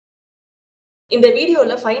இந்த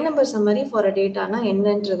வீடியோல 5 number summary for a டேட்டானா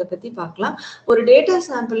என்னன்றத பத்தி பார்க்கலாம். ஒரு டேட்டா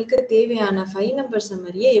சாம்பிளுக்கு தேவையான 5 நம்பர்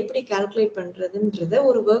சம்மரியை எப்படி கால்குலேட் பண்றதுன்றத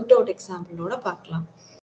ஒரு ஒர்க்ட் அவுட் எக்ஸாம்பிளோட பார்க்கலாம்.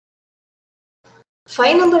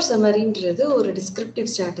 5 நம்பர் சம்மரின்றது ஒரு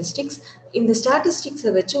டிஸ்கிரிப்டிவ் ஸ்டாட்டிஸ்டிக்ஸ். இந்த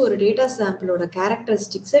ஸ்டாட்டிஸ்டிக்ஸை வச்சு ஒரு டேட்டா சாம்பிளோட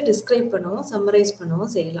கேரக்டரிஸ்டிக்ஸை டிஸ்கிரைப் பண்ணவும் சம்மரைஸ்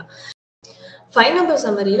பண்ணவும் செய்யலாம். 5 நம்பர்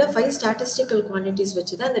சம்மரியில 5 ஸ்டாட்டிஸ்டிக்கல் குவான்டிட்டிஸ்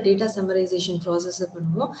வச்சு தான் இந்த டேட்டா சம்மரைசேஷன் ப்ராசஸை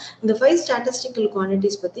பண்ணுவோம். இந்த 5 ஸ்டாட்டிஸ்டிக்கல்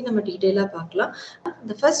குவான்டிட்டிஸ் பத்தி நம்ம டீட்டெயிலாக பார்க்கலாம்.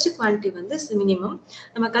 இந்த ஃபர்ஸ்ட் குவான்டிட்டி வந்து மினிமம்.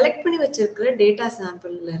 நம்ம கலெக்ட் பண்ணி வச்சிருக்கிற டேட்டா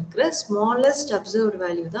சாம்பிள்ல இருக்கிற ஸ்மாலஸ்ட் அப்சர்வ்ட்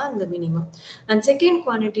வேல்யூ தான் இந்த மினிமம். And second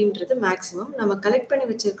குவான்டிட்டின்றது maximum. நம்ம கலெக்ட் பண்ணி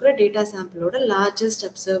வச்சிருக்கிற data சாம்பிளோட largest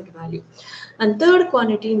observed value. And third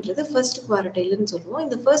குவான்டிட்டின்றது first குவாரட்டைல்னு சொல்லுவோம்.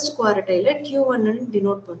 இந்த ஃபர்ஸ்ட் குவாரட்டைல Q1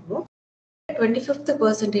 டினோட் பண்ணுவோம். 25th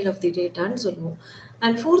percentile of the data ன்னு சொல்லுவோம்.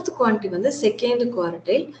 அண்ட் ஃபோர்த் குவான்டிட்டி வந்து செகண்ட்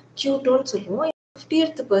குவாரட்டைல் Q2ன்னு சொல்லுவோம்.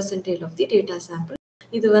 50th percentile of the data sample.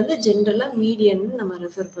 இது வந்து ஜென்ரலா மீடியன் நம்ம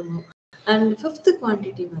ரெஃபர் பண்ணுவோம். அண்ட் ஃபிஃப்த்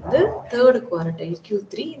குவான்டிட்டி வந்து தேர்ட் குவாரட்டைல்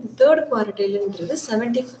Q3. இந்த third குவாரட்டைல்ன்றது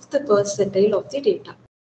 75th percentile of the data.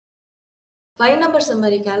 5 number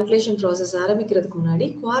summary calculation process ஆரம்பிக்கிறதுக்கு முன்னாடி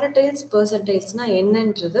குவாரட்டைல்ஸ் பெர்சன்டைல்ஸ்னா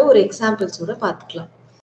என்னன்றத ஒரு எக்ஸாம்பிள்ஸோட பார்த்துக்கலாம்.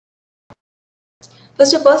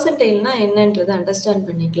 ஃபர்ஸ்ட் பெர்சன்டைல்னா என்னன்றதை அண்டர்ஸ்டாண்ட்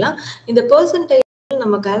பண்ணிக்கலாம். இந்த பெர்சன்டைல்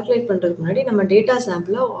நம்ம கால்குலேட் பண்றதுக்கு முன்னாடி நம்ம டேட்டா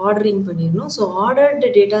சாம்பிளை ஆர்டரிங் பண்ணிடணும். ஸோ ஆர்டர்டு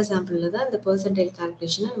டேட்டா சாம்பிள்ல தான் இந்த பெர்சன்டைல்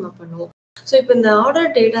கால்குலேஷனை நம்ம பண்ணுவோம். ஸோ இப்போ இந்த ஆர்டர்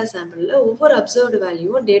டேட்டா சாம்பிள்ல ஒவ்வொரு அப்சர்வ்டு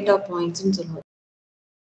வேல்யூவும் டேட்டா பாயிண்ட்ஸ்ன்னு சொல்லுவோம்.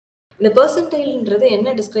 இந்த பெர்சன்டைல்ன்றது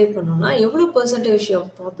என்ன டிஸ்கிரைப் பண்ணோம்னா எவ்வளவு பெர்சன்டேஜ் ஆஃப்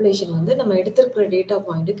பாப்புலேஷன் வந்து நம்ம எடுத்திருக்கிற டேட்டா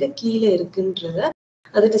பாயிண்ட்டுக்கு கீழே இருக்குன்றத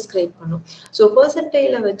அது டிஸ்கிரைப் பண்ணும். ஸோ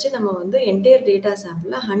பெர்சன்டைல வச்சு நம்ம வந்து என்டையர் டேட்டா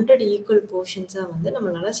சாம்பிள்ல 100 ஈக்குவல் போர்ஷன்ஸா வந்து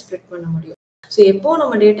நம்மளால ஸ்ப்ளிட் பண்ண முடியும். ஸோ எப்போ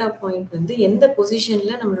நம்ம டேட்டா பாயிண்ட் வந்து எந்த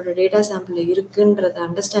பொசிஷன்ல நம்மளோட டேட்டா சாம்பிள் இருக்குன்றத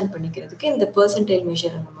அண்டர்ஸ்டாண்ட் பண்ணிக்கிறதுக்கு இந்த பெர்சன்டைல்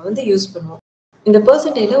மெஷரை நம்ம வந்து யூஸ் பண்ணுவோம். இந்த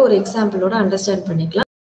பெர்சன்டைல ஒரு எக்ஸாம்பிளோட அண்டர்ஸ்டாண்ட் பண்ணிக்கலாம்.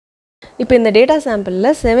 இப்போ இந்த டேட்டா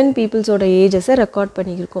சாம்பிளில் 7 பீப்புள்ஸோட ஏஜஸை ரெக்கார்ட்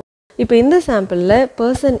பண்ணியிருக்கோம். இப்போ இந்த சாம்பிளில்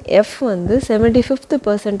பர்சன் எஃப் வந்து 75th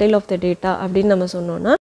percentile of the data அப்படின்னு நம்ம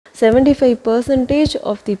சொன்னோன்னா 75%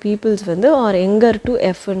 ஆஃப் தி பீப்புள்ஸ் வந்து ஆர் எங்கர் டு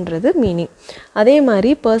எஃப்ன்றது மீனிங். அதே மாதிரி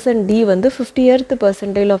பர்சன் டி வந்து 50th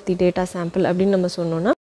percentile of the data sample அப்படின்னு நம்ம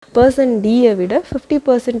சொன்னோன்னா பர்சன் டியை விட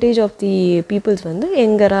 50% ஆஃப் தி பீப்புள்ஸ் வந்து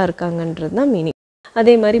எங்கராக இருக்காங்கன்றது தான் மீனிங்.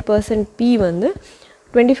 அதே மாதிரி பர்சன் பி வந்து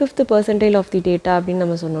 25th percentile of the data அப்படின்னு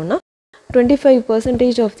நம்ம சொன்னோன்னா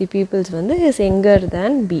 25% ஆஃப் தி பீப்புள்ஸ் வந்து is younger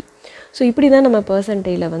than B. So இப்படி தான் நம்ம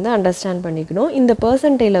பெர்சன்டைலை வந்து அண்டர்ஸ்டாண்ட் பண்ணிக்கணும். இந்த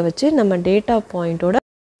பெர்சன்டைலை வச்சு நம்ம டேட்டா பாயிண்டோட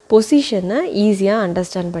பொசிஷனை ஈஸியாக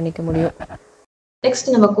அண்டர்ஸ்டாண்ட் பண்ணிக்க முடியும். நெக்ஸ்ட்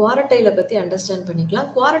நம்ம குவாரட்டைலை பற்றி அண்டர்ஸ்டாண்ட் பண்ணிக்கலாம்.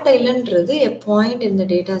 குவாரட்டைல்ன்றது எ point in the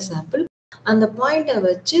data sample. அந்த பாயிண்டை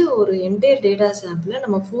வச்சு ஒரு என்டையர் டேட்டா சாம்பிளை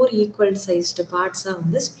நம்ம 4 ஈக்குவல் சைஸ்டு பார்ட்ஸாக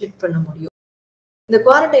வந்து ஸ்ப்ளிட் பண்ண முடியும். இந்த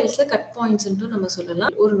குவாரட்டைல்ஸை கட் பாயிண்ட்ஸ்ன்ட்டு நம்ம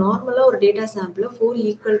சொல்லலாம். ஒரு நார்மலாக ஒரு டேட்டா சாம்பிளை 4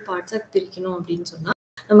 ஈக்குவல் பார்ட்ஸாக பிரிக்கணும் அப்படின்னு சொன்னால்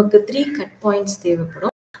நமக்கு 3 கட் பாயிண்ட்ஸ்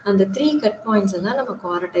தேவைப்படும். அந்த 3 கட் பாயிண்ட்ஸ் எல்லாம் நம்ம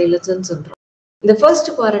குவாரட்டைல்ஸ்ன்னு சொல்கிறோம். இந்த ஃபர்ஸ்ட்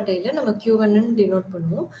குவாரட்டைல நம்ம Q1 டினோட்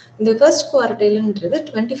பண்ணுவோம். இந்த first குவாரட்டைல்ன்றது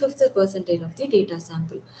 25th percentile of the data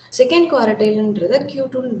sample. Second குவாரட்டைல்ன்றத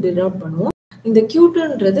Q2 denote பண்ணுவோம். இந்த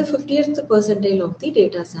Q2ன்றது 50th percentile of the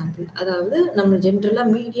data sample. அதாவது நம்ம ஜென்ரலா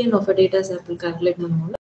median of a data sample calculate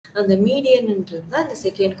பண்ணுவோம்ல, அந்த மீடியன்ன்றது தான் இந்த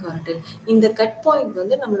செகண்ட் குவாரட்டைல். இந்த கட் பாயிண்ட்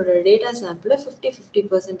வந்து நம்மளோட டேட்டா சாம்பிள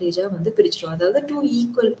 50% வந்து பிரிச்சிடும். அதாவது 2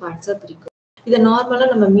 ஈக்குவல் பார்ட்ஸா பிரிக்கும். இதை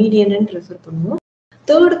நார்மலா நம்ம மீடியன் ரெஃபர் பண்ணுவோம்.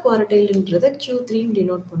 தேர்ட் குவாரட்டைல்ன்றத Q3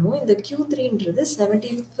 டினோட் பண்ணுவோம். இந்த Q3ன்றது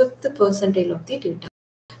 75th percentile of the data.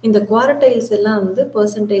 இந்த குவாரட்டைல்ஸ் எல்லாம் வந்து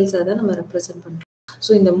பெர்சன்டைல்ஸாக தான் நம்ம ரெப்ரசென்ட் பண்றோம்.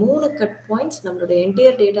 ஸோ இந்த 3 கட் பாயிண்ட்ஸ் நம்மளோட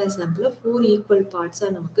என்டையர் டேட்டா சாம்பிள 4 ஈக்குவல் பார்ட்ஸா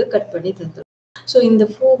நமக்கு கட் பண்ணி தந்துடும். ஸோ இந்த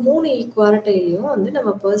 3 குவாரட்டைலையும் வந்து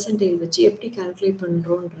நம்ம பெர்சன்டைல் வச்சு எப்படி கால்குலேட்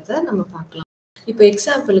பண்றோன்றத நம்ம பார்க்கலாம். இப்போ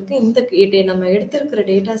எக்ஸாம்பிளுக்கு இந்த நம்ம எடுத்திருக்கிற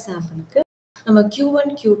டேட்டா சாம்பிளுக்கு நம்ம Q1,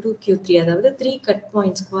 Q2, Q3 அதாவது 3 கட்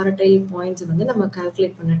பாயிண்ட்ஸ் குவாரட்டைல் பாயிண்ட்ஸ் வந்து நம்ம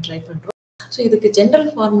கால்குலேட் பண்ண ட்ரை பண்றோம். ஸோ இதுக்கு ஜென்ரல்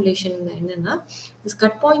ஃபார்முலேஷன் என்னன்னா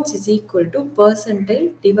cut points is equal to percentile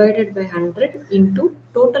divided by 100 into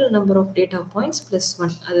total number of data points plus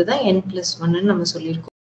 1. அதுதான் n+1 நம்ம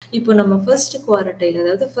சொல்லியிருக்கோம். இப்போ நம்ம ஃபர்ஸ்ட் குவாரட்டைல்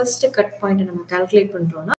அதாவது ஃபர்ஸ்ட் கட் பாயிண்ட் நம்ம கால்குலேட்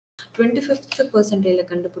பண்றோம்னா 25th percentile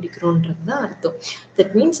கண்டுபிடிக்கிறோன்றது தான் அர்த்தம்.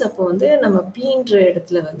 தட் மீன்ஸ் அப்போ வந்து நம்ம Pன்ற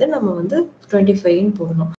இடத்துல வந்து நம்ம வந்து 25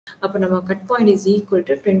 போடணும். அப்போ நம்ம cut point is equal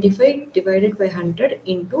to 25 divided by 100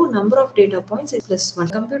 into number of data points plus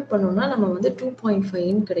 1. Compute பண்ணோம்னா நம்ம வந்து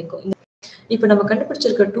 2.5 கிடைக்கும். இப்போ நம்ம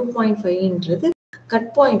கண்டுபிடிச்சிருக்க 2.5ன்றது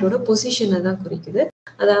கட் பாயிண்டோட பொசிஷனை தான் குறிக்குது.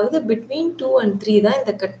 அதாவது பிட்வீன் 2 and 3 தான்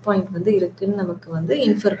இந்த கட் பாயிண்ட் வந்து இருக்குன்னு நமக்கு வந்து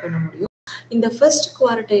இன்ஃபர் பண்ண முடியும். இந்த ஃபர்ஸ்ட்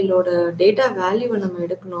குவாரட்டைலோட டேட்டா வேல்யூவை நம்ம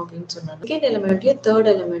எடுக்கணும் அப்படின்னு சொன்னா செகண்ட் எலிமெண்ட்டையும் தேர்ட்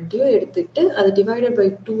எலிமெண்ட்டையும் எடுத்துக்கிட்டு அது டிவைடட் பை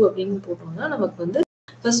 2 அப்படின்னு போட்டோம்னா நமக்கு வந்து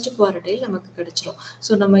ஃபர்ஸ்ட் குவார்டைல் நமக்கு கிடைச்சிரும்.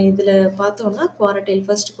 ஸோ நம்ம இதில் பார்த்தோம்னா quartile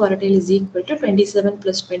first quartile is equal to 27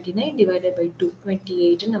 + 29 divided by 2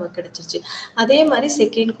 28 நமக்கு கிடைச்சிருச்சு. அதே மாதிரி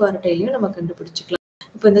செகண்ட் குவார்டைலையும் நம்ம கண்டுபிடிச்சிக்கலாம்.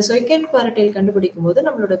 இப்போ இந்த செகண்ட் குவார்டைல் கண்டுபிடிக்கும் போது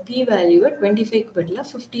நம்மளோட பி வேல்யூவை 25க்கு பதிலாக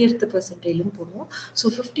 50th பெர்சன்டைலும் போடுவோம். So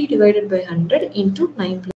 50 divided by 100 into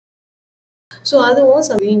 9. So அதுவும்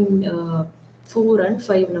 4 and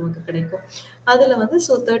 5 நமக்கு கிடைக்கும். அதில் வந்து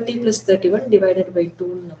ஸோ 30 + 31 டிவைடட் பை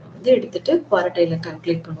 2 நம்ம வந்து எடுத்துட்டு குவார்டைல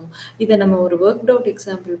கால்குலேட் பண்ணுவோம். இதை நம்ம ஒரு ஒர்க் அவுட்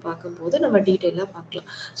எக்ஸாம்பிள் பார்க்கும்போது நம்ம டீட்டெயிலாக பார்க்கலாம்.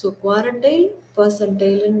 ஸோ குவார்டைல்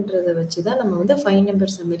பெர்சன்டைல்ன்றதை வச்சு தான் நம்ம வந்து 5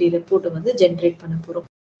 நம்பர் சம்மரி ரிப்போர்ட்டை வந்து ஜென்ரேட் பண்ண போகிறோம்.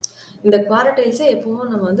 இந்த குவார்டைல்ஸை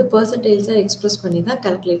எப்பவும் நம்ம வந்து பெர்சன்டைல்ஸை எக்ஸ்பிரஸ் பண்ணி தான்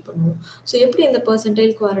கால்குலேட் பண்ணுவோம். ஸோ எப்படி இந்த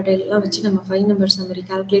பெர்சன்டைல் குவார்டைல் எல்லாம் வச்சு நம்ம 5 number summary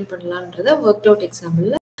calculate பண்ணலான்றத work out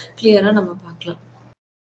எக்ஸாம்பிளில் கிளியராக நம்ம பார்க்கலாம்.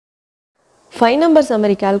 5 நம்பர்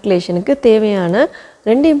சம்மரி கால்குலேஷனுக்கு தேவையான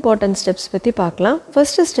 2 இம்பார்ட்டன்ட் ஸ்டெப்ஸ் பற்றி பார்க்கலாம்.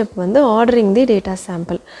 ஃபர்ஸ்ட் ஸ்டெப் வந்து ஆர்டரிங் தி டேட்டா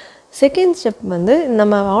சாம்பிள். செகண்ட் ஸ்டெப் வந்து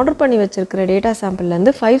நம்ம ஆர்டர் பண்ணி வச்சுருக்கிற டேட்டா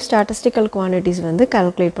சாம்பிள்லேருந்து 5 ஸ்டாட்டிஸ்டிக்கல் குவான்டிட்டிஸ் வந்து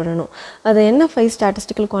கால்குலேட் பண்ணணும். அது என்ன 5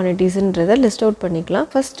 ஸ்டாட்டிஸ்டிக்கல் குவான்டிட்டிஸ்ன்றதை லிஸ்ட் அவுட் பண்ணிக்கலாம்.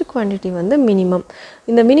 ஃபர்ஸ்ட் குவான்டிட்டி வந்து மினிமம்.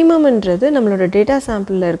 இந்த மினிமம்ன்றது நம்மளோட டேட்டா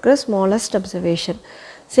சாம்பிளில் இருக்கிற ஸ்மாலஸ்ட் அப்சர்வேஷன்.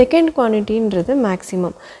 Second குவான்டிட்டின்றது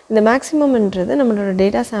maximum. இந்த மேக்ஸிமம்ன்றது நம்மளோட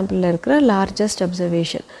டேட்டா சாம்பிளில் இருக்கிற லார்ஜஸ்ட்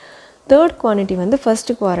அப்சர்வேஷன். தேர்ட் குவான்டிட்டி வந்து ஃபர்ஸ்ட்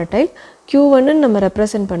குவார்டைல் Q1 நம்ம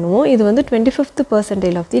ரெப்ரசன்ட் பண்ணுவோம். இது வந்து 25th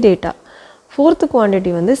percentile of the data. Fourth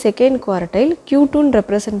quantity வந்து செகண்ட் குவார்டைல் Q2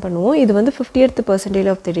 ரெப்ரசன்ட் பண்ணுவோம். இது வந்து 50th percentile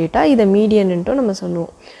of the data. இதை மீடியன்ட்டும் நம்ம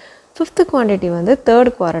சொல்லுவோம். ஃபிஃப்த் குவான்டிட்டி வந்து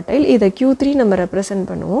தேர்ட் குவார்டைல். இதை Q3 நம்ம ரெப்ரசன்ட்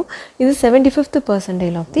பண்ணுவோம். இது 75th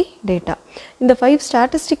percentile of the data. இந்த 5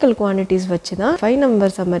 ஸ்டாட்டிஸ்டிக்கல் குவான்டிட்டிஸ் வச்சு தான் 5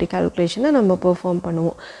 நம்பர் சம்மரி கால்குலேஷனை நம்ம பெர்ஃபார்ம்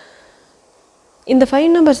பண்ணுவோம். இந்த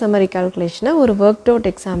 5 நம்பர் சம்மரி கால்குலேஷனை ஒரு ஒர்க் அவுட்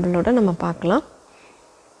எக்ஸாம்பிளோட நம்ம பார்க்கலாம்.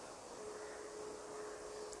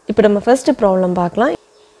 இப்போ நம்ம ஃபர்ஸ்ட் ப்ராப்ளம் பார்க்கலாம்.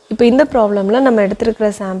 இப்போ இந்த ப்ராப்ளமில் நம்ம எடுத்துருக்கிற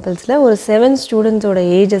சாம்பிள்ஸில் ஒரு 7 ஸ்டூடெண்ட்ஸோட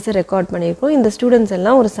ஏஜஸை ரெக்கார்ட் பண்ணியிருக்கோம். இந்த ஸ்டூடெண்ட்ஸ்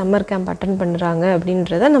எல்லாம் ஒரு சம்மர் கேம்ப் அட்டன் பண்ணுறாங்க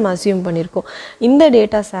அப்படின்றத நம்ம அசியூம் பண்ணியிருக்கோம். இந்த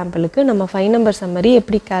டேட்டா சாம்பிளுக்கு நம்ம 5 நம்பர் சம்மரி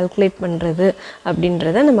எப்படி கால்குலேட் பண்ணுறது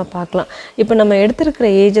அப்படின்றத நம்ம பார்க்கலாம். இப்போ நம்ம எடுத்துருக்கிற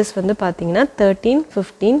ஏஜஸ் வந்து பார்த்திங்கன்னா 13,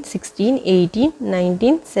 15, 16, 18,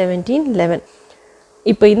 19, 17, 11.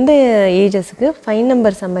 இப்போ இந்த ஏஜஸ்க்கு 5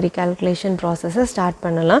 நம்பர் சம்மரி கால்குலேஷன் ப்ராசஸை ஸ்டார்ட்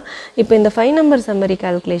பண்ணலாம். இப்போ இந்த 5 நம்பர் சம்மரி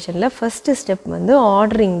கால்குலேஷனில் ஃபஸ்ட்டு ஸ்டெப் வந்து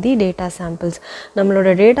ஆர்டரிங் தி டேட்டா சாம்பிள்ஸ்.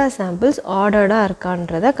 நம்மளோட டேட்டா சாம்பிள்ஸ் ஆர்டர்டாக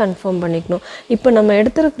இருக்கான்றதை கன்ஃபார்ம் பண்ணிக்கணும். இப்போ நம்ம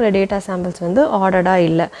எடுத்துருக்கிற டேட்டா சாம்பிள்ஸ் வந்து ஆர்டர்டாக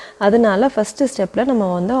இல்லை. அதனால ஃபஸ்ட்டு ஸ்டெப்பில் நம்ம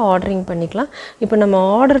வந்து ஆர்டரிங் பண்ணிக்கலாம். இப்போ நம்ம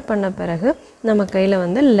ஆர்டர் பண்ண பிறகு நம்ம கையில்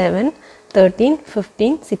வந்து 11, 13,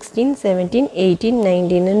 15, 16, 17, 18,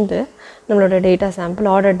 19 நம்மளோட data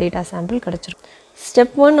sample order data sample கிடச்சிரும்.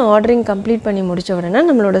 ஸ்டெப் 1 ஆர்டரிங் கம்ப்ளீட் பண்ணி முடித்த உடனே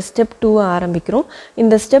நம்மளோட ஸ்டெப் 2 ஆரம்பிக்கிறோம்.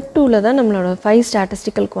 இந்த ஸ்டெப் 2ல் தான் நம்மளோட 5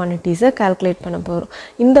 ஸ்டாட்டிஸ்டிக்கல் குவான்டிட்டிஸை கால்குலேட் பண்ண போகிறோம்.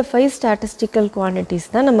 இந்த 5 ஸ்டாட்டிஸ்டிக்கல் குவான்டிட்டிஸ்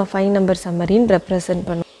தான் நம்ம 5 நம்பர் சம்மரின்னு ரெப்ரசன்ட்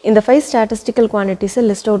பண்ணுவோம். இந்த 5 ஸ்டாட்டிஸ்டிக்கல் குவான்டிட்டிஸை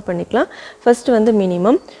லிஸ்ட் அவுட் பண்ணிக்கலாம். ஃபர்ஸ்ட் வந்து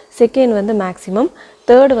மினிமம், செகண்ட் வந்து மேக்ஸிமம்,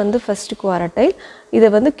 தேர்ட் வந்து ஃபர்ஸ்ட் குவார்டைல். இதை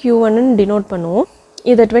வந்து Q1 டினோட் பண்ணுவோம்.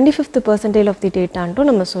 இதை 25th பெர்சன்டைல் ஆஃப் தி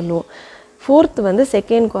டேட்டான்ட்டும் நம்ம சொல்லுவோம். ஃபோர்த் வந்து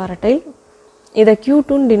செகண்ட் குவார்டைல். இதை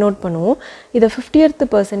Q2 டினோட் பண்ணுவோம். இதை 50th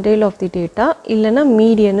percentile of the data இல்லைனா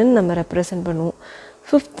மீடியன்னு நம்ம ரெப்ரசன்ட் பண்ணுவோம்.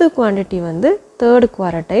 ஃபிஃப்த்து குவான்டிட்டி வந்து தேர்ட்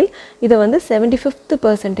குவார்டைல். இதை வந்து 75th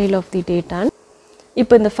பெர்சன்டைல் ஆஃப் தி டேட்டான்னு.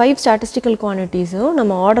 இப்போ இந்த 5 ஸ்டாட்டிஸ்டிக்கல் குவான்டிட்டிஸும்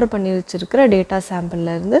நம்ம ஆர்டர் பண்ணி வச்சுருக்கிற டேட்டா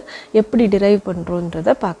சாம்பிள்லேருந்து எப்படி டிரைவ்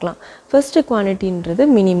பண்ணுறோன்றதை பார்க்கலாம். First குவான்டிட்டின்றது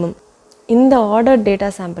minimum. இந்த order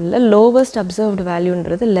data சாம்பிளில் lowest observed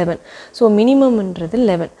வேல்யூன்றது 11. So மினிமம்ன்றது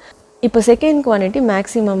 11. இப்போ செகண்ட் குவான்டிட்டி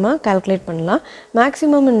மேக்ஸிமமாக கால்குலேட் பண்ணலாம்.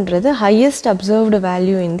 மேக்ஸிமம்ன்றது highest observed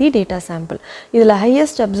value in the data sample. இதில்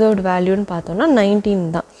ஹையஸ்ட் அப்சர்வ்டு வேல்யூன்னு பார்த்தோம்னா 19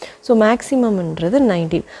 தான். ஸோ மேக்ஸிமம்ன்றது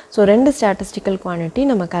 19. ஸோ 2 ஸ்டாட்டிஸ்டிக்கல் குவான்டிட்டி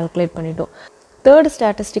நம்ம கால்குலேட் பண்ணிட்டோம். தேர்ட்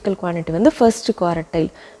ஸ்டாட்டிஸ்டிக்கல் குவான்டிட்டி வந்து ஃபர்ஸ்ட் குவார்டைல்.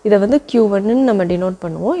 இதை வந்து Q1 நம்ம டினோட்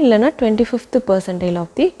பண்ணுவோம். இல்லைனா 25th பெர்சன்டைல்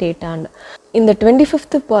ஆஃப் தி டேட்டான்னு. இந்த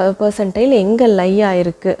 25th பெர்சன்டைல் எங்கே லை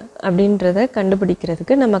ஆயிருக்கு அப்படின்றத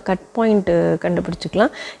கண்டுபிடிக்கிறதுக்கு நம்ம கட் பாயிண்ட்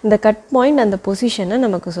கண்டுபிடிச்சிக்கலாம். இந்த கட் பாயிண்ட் அந்த பொசிஷனை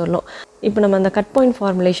நமக்கு சொல்லும். இப்போ நம்ம அந்த கட் பாயிண்ட்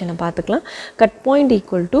ஃபார்முலேஷனை பார்த்துக்கலாம். Cut point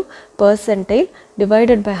equal to percentile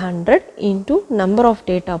divided by 100 into number of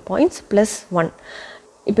data points plus 1.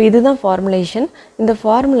 இப்போ இதுதான் ஃபார்முலேஷன். இந்த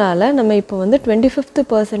ஃபார்முலாவில் நம்ம இப்போ வந்து 25th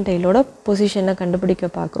பெர்சன்டைலோட பொசிஷனை கண்டுபிடிக்க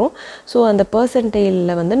பார்க்குறோம். ஸோ அந்த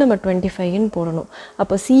பெர்சன்டைலில் வந்து நம்ம 25ன்னு போடணும்.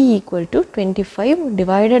 அப்போ C equal to 25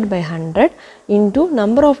 divided by 100 into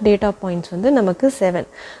number of data points வந்து நமக்கு 7.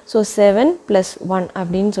 ஸோ 7 + 1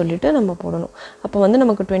 அப்படின்னு சொல்லிட்டு நம்ம போடணும். அப்போ வந்து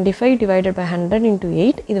நமக்கு 25 டிவைடட் பை 100 இன்டூ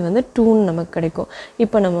 8 இது வந்து 2ன்னு நமக்கு கிடைக்கும்.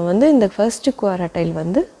 இப்போ நம்ம வந்து இந்த ஃபர்ஸ்ட் குவார்டைல்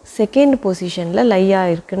வந்து செகண்ட் பொசிஷனில்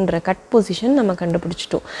லையாக இருக்குன்ற கட் பொசிஷன் நம்ம கண்டுபிடிச்சிட்டோம்.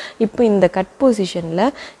 கண்டுபிடிச்சிட்டோம். இப்போ இந்த கட் பொசிஷனில்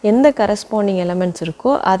எந்த கரஸ்பாண்டிங் எலமெண்ட்ஸ்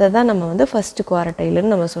இருக்கோ அதை தான் நம்ம வந்து ஃபஸ்ட்டு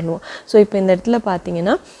குவாரட்டைல்னு நம்ம சொல்லுவோம். ஸோ இப்போ இந்த இடத்துல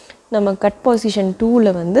பார்த்தீங்கன்னா நம்ம கட் பொசிஷன் 2ல்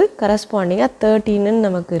வந்து கரஸ்பாண்டிங்காக 13ன்னு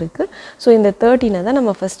நமக்கு இருக்குது. ஸோ இந்த 13 தான்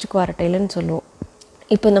நம்ம ஃபஸ்ட் குவாரட்டைல்னு சொல்லுவோம்.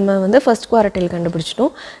 இப்போ நம்ம வந்து ஃபஸ்ட் குவாரட்டைல்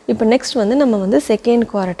கண்டுபிடிச்சிட்டோம். இப்போ நெக்ஸ்ட் வந்து நம்ம வந்து செகண்ட்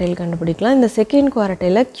குவாரட்டைல் கண்டுபிடிக்கலாம். இந்த செகண்ட்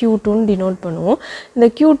குவாரட்டைலை Q2ன்னு டினோட் பண்ணுவோம். இந்த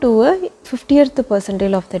Q2வை 50th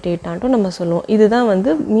percentile ஆஃப் த டேட்டான்ட்டும் நம்ம சொல்லுவோம். இதுதான்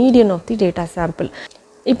வந்து median of the data sample.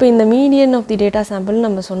 இப்போ இந்த median of the data sample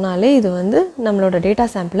நம்ம சொன்னாலே இது வந்து நம்மளோட டேட்டா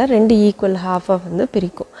சாம்பிளை 2 ஈக்குவல் ஹாஃபாக வந்து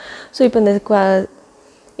பிரிக்கும். ஸோ இப்போ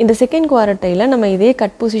இந்த செகண்ட் குவாரட்டைல நம்ம இதே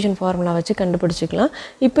கட் பொசிஷன் ஃபார்முலா வச்சு கண்டுபிடிச்சிக்கலாம்.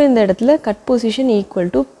 இப்போ இந்த இடத்துல cut position equal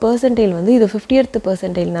to percentile வந்து இது 50th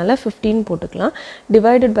percentileனால 15 போட்டுக்கலாம்.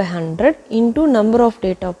 Divided by 100 into number of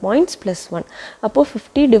data points plus 1. அப்போது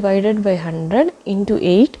 50 டிவைடட் பை 100 இன்டூ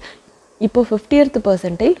 8. இப்போ 50th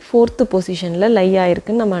percentile 4th பொசிஷனில் லை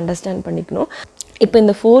ஆயிருக்குன்னு நம்ம அண்டர்ஸ்டாண்ட் பண்ணிக்கணும். இப்போ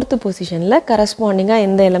இந்த 4th பொசிஷனில் கரஸ்பாண்டிங்காக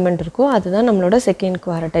எந்த எலமெண்ட் இருக்கோ அதுதான் நம்மளோட செகண்ட்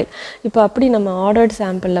குவாரட்டைல். இப்போ அப்படி நம்ம ஆர்டர்ட்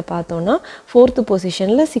சாம்பிளில் பார்த்தோன்னா 4th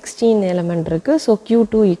பொசிஷனில் 16 எலமெண்ட் இருக்குது. So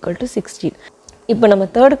Q2 equal to 16. இப்போ நம்ம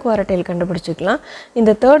தேர்ட் குவாரட்டைல் கண்டுபிடிச்சிக்கலாம்.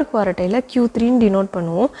 இந்த தேர்ட் குவாரட்டைல Q3ன்னு டினோட்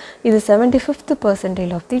பண்ணுவோம். இது 75th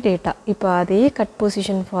percentile of the data. இப்போ அதே கட்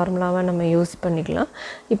பொசிஷன் ஃபார்முலாவை நம்ம யூஸ் பண்ணிக்கலாம்.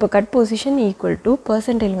 இப்போ cut position equal to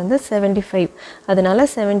percentile வந்து 75. அதனால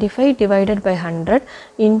 75 divided by 100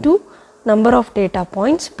 into number of data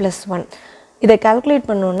points plus 1. இதை கால்குலேட்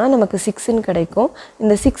பண்ணோன்னா நமக்கு 6ன்னு கிடைக்கும்.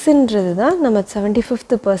 இந்த 6ன்றது தான் நம்ம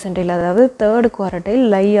 75th percentile, அதாவது தேர்ட் குவாரட்டைல்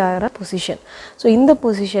லை ஆகிற பொசிஷன். ஸோ இந்த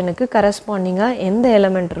பொசிஷனுக்கு கரஸ்பாண்டிங்காக எந்த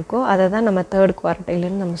எலமெண்ட் இருக்கோ அதை தான் நம்ம தேர்ட்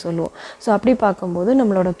குவாரட்டைல்னு நம்ம சொல்லுவோம். ஸோ அப்படி பார்க்கும்போது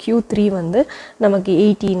நம்மளோட Q3 வந்து நமக்கு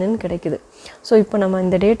 18ன்னு கிடைக்குது. ஸோ இப்போ நம்ம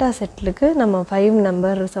இந்த டேட்டா செட்டுக்கு நம்ம 5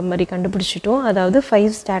 நம்பர் சம்மரி கண்டுபிடிச்சிட்டோம். அதாவது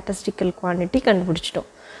 5 ஸ்டாட்டிஸ்டிக்கல் குவான்டிட்டி கண்டுபிடிச்சிட்டோம்.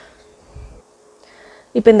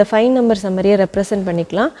 இப்போ இந்த 5 நம்பர் சம்மரியை ரெப்ரசன்ட்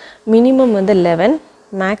பண்ணிக்கலாம். மினிமம் வந்து 11,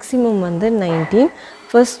 மேக்ஸிமம் வந்து 19,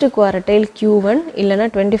 ஃபர்ஸ்ட் குவாரட்டைல் Q1 இல்லைனா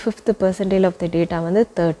 25th percentile of the data வந்து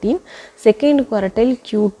 13, செகண்ட் குவாரட்டைல்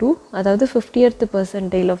Q2 அதாவது 50th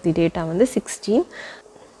percentile of the data வந்து 16,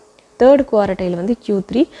 தேர்ட் குவாரட்டைல் வந்து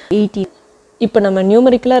Q3 18. இப்போ நம்ம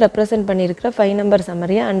நியூமரிக்கலாக ரெப்ரசென்ட் பண்ணியிருக்கிற 5 நம்பர்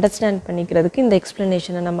சம்மரியை அண்டர்ஸ்டாண்ட் பண்ணிக்கிறதுக்கு இந்த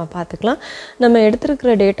எக்ஸ்ப்ளனேஷனை நம்ம பார்த்துக்கலாம். நம்ம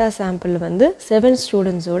எடுத்துருக்கிற டேட்டா சாம்பிள் வந்து 7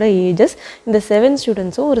 ஸ்டூடெண்ட்ஸோட ஏஜஸ். இந்த 7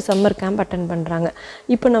 ஸ்டூடெண்ட்ஸும் ஒரு சம்மர் கேம்ப் அட்டன் பண்ணுறாங்க.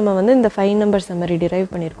 இப்போ நம்ம வந்து இந்த 5 நம்பர் சம்மரி டிரைவ்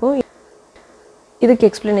பண்ணியிருக்கோம். இதுக்கு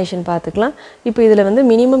எக்ஸ்ப்ளனேஷன் பார்த்துக்கலாம். இப்போ இதில் வந்து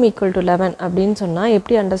மினிமம் ஈக்குவல் டு 11 அப்படின்னு சொன்னால்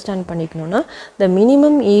எப்படி understand பண்ணிக்கணும்னா, the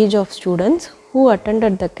minimum age of students who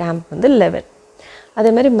attended the camp வந்து 11. அதே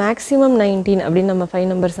மாதிரி மேக்ஸிமம் 19 அப்படின்னு நம்ம 5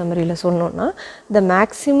 நம்பர் சம்மரியில் சொன்னோன்னா, the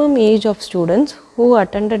maximum age of students who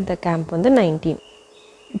attended the camp வந்து 19.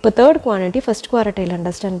 இப்போ தேர்ட் குவான்டிட்டி ஃபஸ்ட் குவாரட்டைல்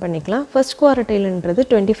அண்டர்ஸ்டாண்ட் பண்ணிக்கலாம். First குவாரட்டைல்ன்றது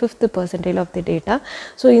 25th percentile of the data.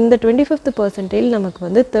 So இந்த 25th percentile நமக்கு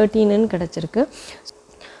வந்து 13ன்னு கிடச்சிருக்கு.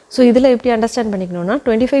 ஸோ இதில் எப்படி understand பண்ணிக்கணும்னா,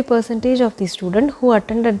 25% of the student who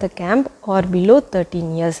attended the camp are below 13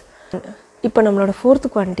 years. இப்போ நம்மளோட ஃபோர்த்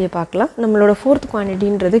குவான்டிட்டியை பார்க்கலாம். நம்மளோட fourth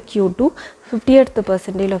குவான்டிட்டின்றது Q2, 50th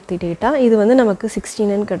percentile of the data. இது வந்து நமக்கு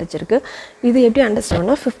 16ன்னு கிடச்சிருக்கு. இது எப்படி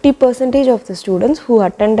அண்டர்ஸ்டாண்ட்னா, 50% of the students who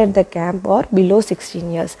attended the camp are below 16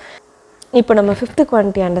 years. இப்போ நம்ம ஃபிஃப்த்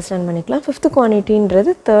குவான்டிட்டி அண்டர்ஸ்டாண்ட் பண்ணிக்கலாம். Fifth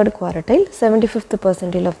குவான்டிட்டின்றது third குவாரட்டைல், 75th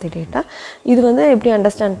percentile of the data. இது வந்து எப்படி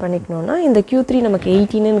அண்டர்ஸ்டாண்ட் பண்ணிக்கணும்னா, இந்த Q3 நமக்கு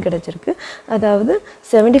 18ன்னு கிடச்சிருக்கு. அதாவது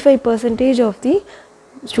 75% of the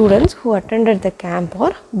students who attended the camp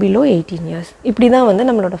are below 18 years. இப்படி தான் வந்து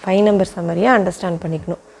நம்மளோட 5 நம்பர் சம்மரியை அண்டர்ஸ்டாண்ட்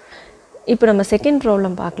பண்ணிக்கணும். இப்போ நம்ம செகண்ட்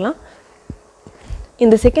ப்ராப்ளம் பார்க்கலாம்.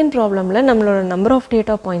 இந்த செகண்ட் ப்ராப்ளமில் நம்மளோட நம்பர் ஆஃப்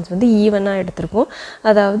டேட்டா பாயிண்ட்ஸ் வந்து ஈவனாக எடுத்திருக்கோம்.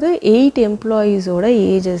 அதாவது 8 எம்ப்ளாயீஸோட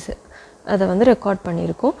ஏஜஸ் அதை வந்து ரெக்கார்ட்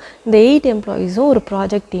பண்ணியிருக்கோம். இந்த 8 எம்ப்ளாயீஸும் ஒரு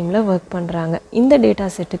ப்ராஜெக்ட் டீமில் ஒர்க் பண்ணுறாங்க. இந்த டேட்டா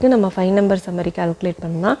செட்டுக்கு நம்ம 5 நம்பர் சம்மரி கால்குலேட்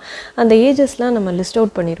பண்ணால் அந்த ஏஜஸ்லாம் நம்ம லிஸ்ட்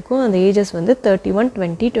அவுட் பண்ணியிருக்கோம். அந்த ஏஜஸ் வந்து 31,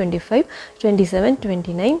 20, 25, 27,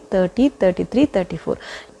 29, 30, 33, 34.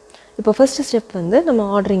 இப்போ ஃபஸ்ட்டு ஸ்டெப் வந்து நம்ம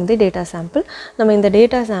ஆர்டரிங் தி டேட்டா சாம்பிள். நம்ம இந்த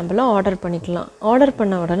டேட்டா சாம்பிளை ஆர்டர் பண்ணிக்கலாம். ஆர்டர்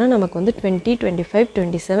பண்ண உடனே நமக்கு வந்து 20, 25,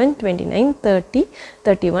 27, 29, 30,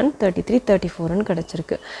 31, 33, 34ன்னு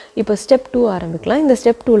கிடச்சிருக்கு. இப்போ ஸ்டெப் 2 ஆரம்பிக்கலாம். இந்த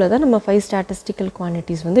ஸ்டெப் 2ல் தான் நம்ம 5 ஸ்டாட்டிஸ்டிக்கல்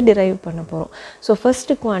குவான்டிட்டிஸ் வந்து டிரைவ் பண்ண போகிறோம். So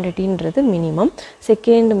first குவான்டிட்டின்றது minimum,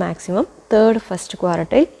 second maximum, third first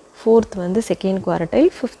குவாரட்டைல், fourth வந்து செகண்ட் குவாரட்டைல்,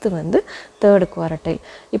 ஃபிஃப்த்து வந்து தேர்டு குவாரட்டைல்.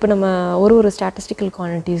 இப்போ நம்ம ஒரு ஸ்டாட்டிஸ்டிக்கல்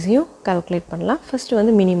குவான்டிட்டிஸையும் கால்குலேட் பண்ணலாம். ஃபஸ்ட்டு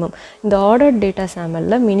வந்து மினிமம். இந்த ஆர்டர் டேட்டா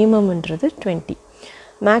சாம்பிளில் மினிமம்ன்றது 20,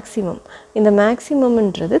 மேக்ஸிமம் இந்த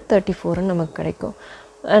மேக்ஸிமம்ன்றது 34ன்னு நமக்கு கிடைக்கும்.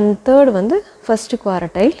 அண்ட் தேர்ட் வந்து ஃபஸ்ட்டு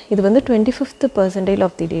குவாரட்டைல். இது வந்து 25th percentile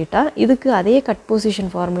of the data. இதுக்கு அதே கட்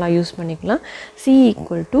பொசிஷன் ஃபார்முலா யூஸ் பண்ணிக்கலாம். C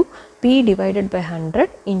 = P divided by 100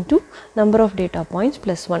 into number of data points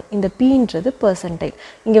plus 1. இந்த Pன்றது percentile.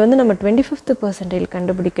 இங்கே வந்து நம்ம 25th percentile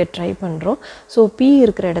கண்டுபிடிக்க ட்ரை பண்ணுறோம். ஸோ P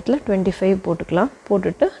இருக்கிற இடத்துல 25 போட்டுக்கலாம்.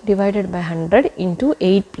 போட்டுட்டு divided by 100 into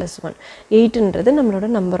 8 plus 1. 8ன்றது நம்மளோட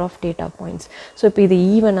number of data points. So இப்போ இது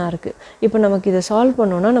ஈவனாக இருக்குது. இப்போ நமக்கு இதை சால்வ்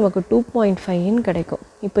பண்ணோன்னா நமக்கு 2.5 கிடைக்கும்.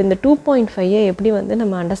 இப்போ இந்த 2.5ஐ எப்படி வந்து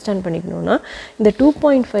நம்ம அண்டர்ஸ்டாண்ட் பண்ணிக்கணும்னா இந்த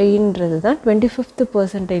 2.5ன்றது தான் 25th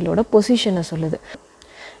percentileோட பொசிஷனை சொல்லுது.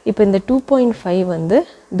 இப்போ இந்த 2.5 வந்து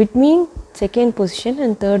between second position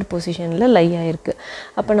and third பொசிஷனில் லை ஆகிருக்கு.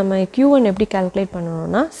 அப்போ நம்ம Q1 எப்படி கால்குலேட்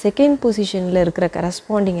பண்ணணும்னா செகண்ட் பொசிஷனில் இருக்கிற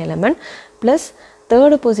கரஸ்பாண்டிங் எலமெண்ட் ப்ளஸ்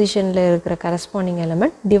தேர்டு பொசிஷனில் இருக்கிற கரஸ்பாண்டிங்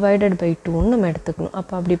எலமெண்ட் டிவைடட் பை 2ன்னு நம்ம எடுத்துக்கணும்.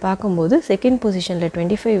 அப்போ அப்படி பார்க்கும்போது செகண்ட் பொசிஷனில்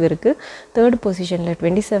 25 இருக்குது, தேர்ட் பொசிஷனில்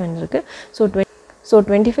 27 இருக்குது. ஸோ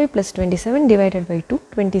 25 + 27 divided by 2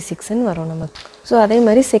 26ன்னு வரும் நமக்கு. ஸோ அதே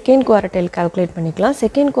மாதிரி செகண்ட் குவாரட்டைல் கால்குலேட் பண்ணிக்கலாம்.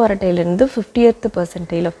 Second குவாரட்டைலேருந்து 50th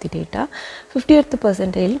percentile of the data 50th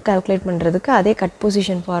percentile calculate பண்ணுறதுக்கு அதே கட்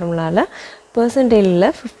பொசிஷன் ஃபார்முலாவில் பர்சன்டைலில்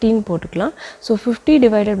 15 போட்டுக்கலாம். So 50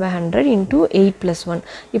 divided by 100 into 8 plus 1.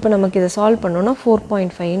 இப்போ நமக்கு இதை சால்வ் பண்ணோன்னா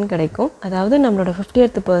 4.5ன்னு கிடைக்கும். அதாவது நம்மளோட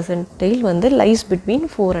 50th percentile வந்து லைஸ் பிட்வீன்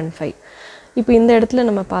 4 and 5. இப்போ இந்த இடத்துல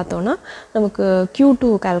நம்ம பார்த்தோன்னா நமக்கு Q2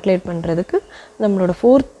 கால்குலேட் பண்ணுறதுக்கு நம்மளோட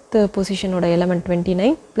 4th பொசிஷனோட element 29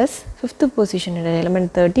 plus 5th பொசிஷனோட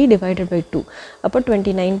element 30 divided by 2. அப்போ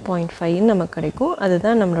 29.5 நமக்கு கிடைக்கும்.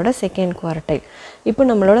 அதுதான் நம்மளோட செகண்ட் குவாரட்டைல். இப்போ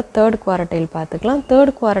நம்மளோட தேர்ட் குவாரட்டைல் பார்த்துக்கலாம்.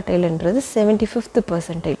 Third குவாரட்டைல்ன்றது 75th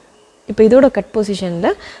percentile. இப்போ இதோட கட்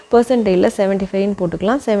பொசிஷனில் பர்சன்டைலில் 75ன்னு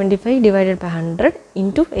போட்டுக்கலாம். 75 divided by 100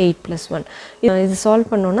 into 8 plus 1. இது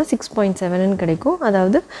சால்வ் பண்ணோன்னா 6.7ன்னு கிடைக்கும்.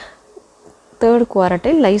 அதாவது தேர்ட்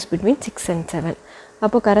குவாரட்டைல் லைஸ் பிட்வீன் 6 and 7.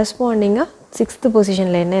 அப்போ கரஸ்பாண்டிங்காக 6th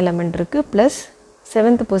பொசிஷனில் என்ன எலமெண்ட் இருக்குது ப்ளஸ்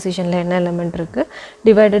 7th பொசிஷனில் என்ன எலமெண்ட் இருக்குது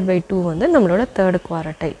டிவைடட் பை 2 வந்து நம்மளோட தேர்ட்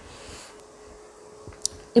குவாரட்டைல்.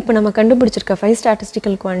 இப்போ நம்ம கண்டுபிடிச்சிருக்க 5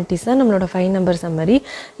 ஸ்டாட்டிஸ்டிக்கல் குவான்டிட்டிஸ் தான் நம்மளோட 5 நம்பர் சம்மரி.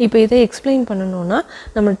 இப்போ இதை எக்ஸ்பிளைன் பண்ணணும்னா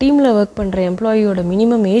நம்ம டீமில் ஒர்க் பண்ணுற எம்ப்ளாயியோட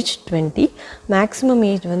மினிமம் ஏஜ் 20, மேக்ஸிமம்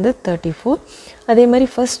ஏஜ் வந்து 34. அதே மாதிரி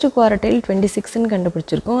ஃபர்ஸ்ட் குவாரட்டைல் 26ன்னு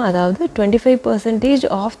கண்டுபிடிச்சிருக்கோம். அதாவது 25%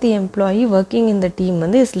 of the employee working in the team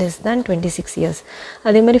வந்து இஸ் லெஸ் தேன் 26 years.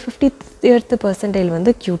 அதே மாதிரி 50th percentile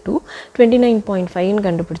வந்து Q2 29.5ன்னு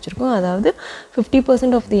கண்டுபிடிச்சிருக்கோம். அதாவது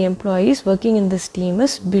 50% of the employees working in this team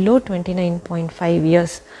is below 29.5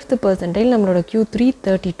 years. 5th percentile நம்மளோட Q3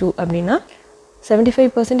 32 அப்படின்னா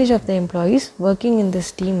 75% of the employees working in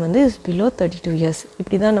this team வந்து is below 32 years.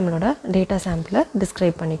 இப்படி தான் நம்மளோட டேட்டா சாம்பிளை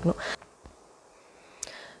டிஸ்கிரைப் பண்ணிக்கணும்.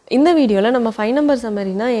 இந்த வீடியோவில் நம்ம 5 நம்பர்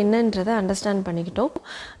சம்மரினா என்னன்றதை அண்டர்ஸ்டாண்ட் பண்ணிக்கிட்டோம்.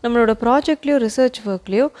 நம்மளோட ப்ராஜெக்ட்லேயோ ரிசர்ச்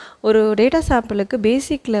ஒர்க்லேயோ ஒரு டேட்டா சாம்பிளுக்கு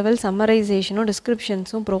பேசிக் லெவல் சம்மரைசேஷனும்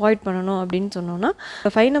டிஸ்கிரிப்ஷன்ஸும் ப்ரொவைட் பண்ணணும் அப்படின்னு சொன்னோன்னா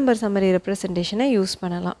 5 நம்பர் சம்மரி ரெப்ரசன்டேஷனை யூஸ்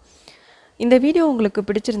பண்ணலாம். இந்த வீடியோ உங்களுக்கு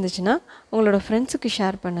பிடிச்சிருந்துச்சுன்னா உங்களோட ஃப்ரெண்ட்ஸுக்கு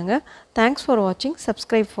ஷேர் பண்ணுங்கள். தேங்க்ஸ் ஃபார் வாட்சிங்.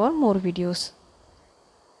 Subscribe for more videos.